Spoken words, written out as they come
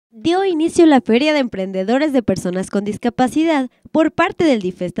dio inicio la Feria de Emprendedores de Personas con Discapacidad por parte del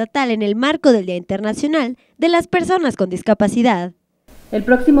DIF Estatal en el marco del Día Internacional de las Personas con Discapacidad. El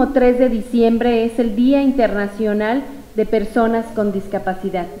próximo 3 de diciembre es el Día Internacional de Personas con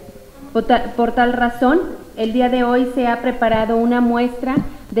Discapacidad. Por tal razón, el día de hoy se ha preparado una muestra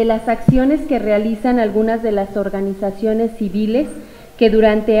de las acciones que realizan algunas de las organizaciones civiles que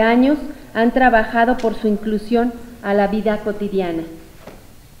durante años han trabajado por su inclusión a la vida cotidiana.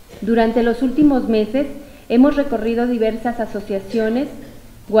 Durante los últimos meses hemos recorrido diversas asociaciones,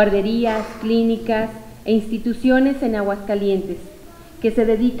 guarderías, clínicas e instituciones en Aguascalientes que se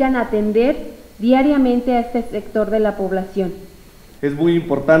dedican a atender diariamente a este sector de la población. Es muy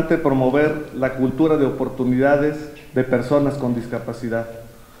importante promover la cultura de oportunidades de personas con discapacidad,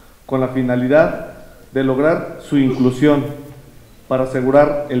 con la finalidad de lograr su inclusión para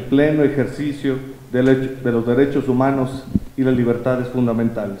asegurar el pleno ejercicio de los derechos humanos y las libertades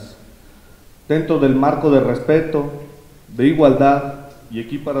fundamentales, dentro del marco de respeto, de igualdad y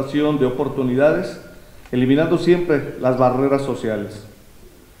equiparación de oportunidades, eliminando siempre las barreras sociales,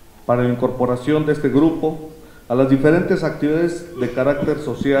 para la incorporación de este grupo a las diferentes actividades de carácter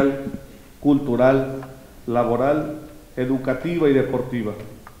social, cultural, laboral, educativa y deportiva.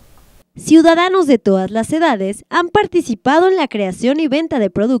 Ciudadanos de todas las edades han participado en la creación y venta de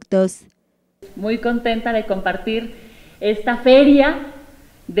productos. Muy contenta de compartir esta feria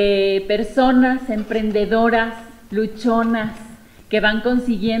de personas emprendedoras, luchonas, que van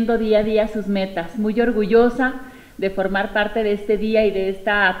consiguiendo día a día sus metas. Muy orgullosa de formar parte de este día y de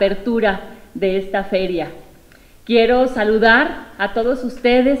esta apertura de esta feria. Quiero saludar a todos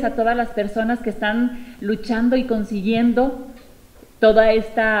ustedes, a todas las personas que están luchando y consiguiendo toda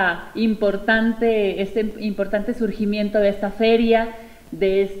este importante surgimiento de esta feria,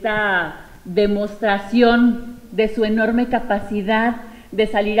 de esta demostración de su enorme capacidad de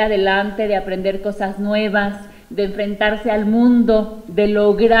salir adelante, de aprender cosas nuevas, de enfrentarse al mundo, de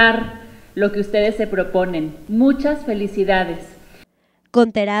lograr lo que ustedes se proponen. Muchas felicidades.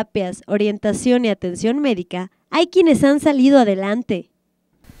 Con terapias, orientación y atención médica, hay quienes han salido adelante.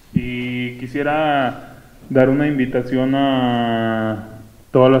 Y quisiera dar una invitación a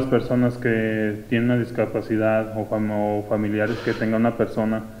todas las personas que tienen una discapacidad o familiares que tengan una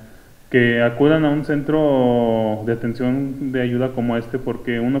persona, que acudan a un centro de atención de ayuda como este,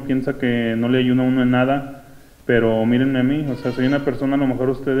 porque uno piensa que no le ayuda a uno en nada, pero mírenme a mí, o sea, soy una persona, a lo mejor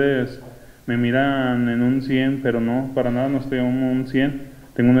ustedes me miran en un 100, pero no, para nada no estoy en un 100,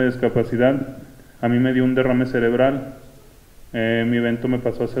 tengo una discapacidad, a mí me dio un derrame cerebral, mi evento me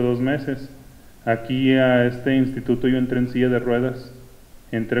pasó hace 2 meses, aquí a este instituto yo entré en silla de ruedas,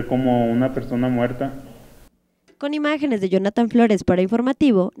 entré como una persona muerta. Con imágenes de Jonathan Flores para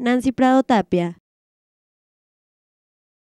Informativo, Prado, Tapia.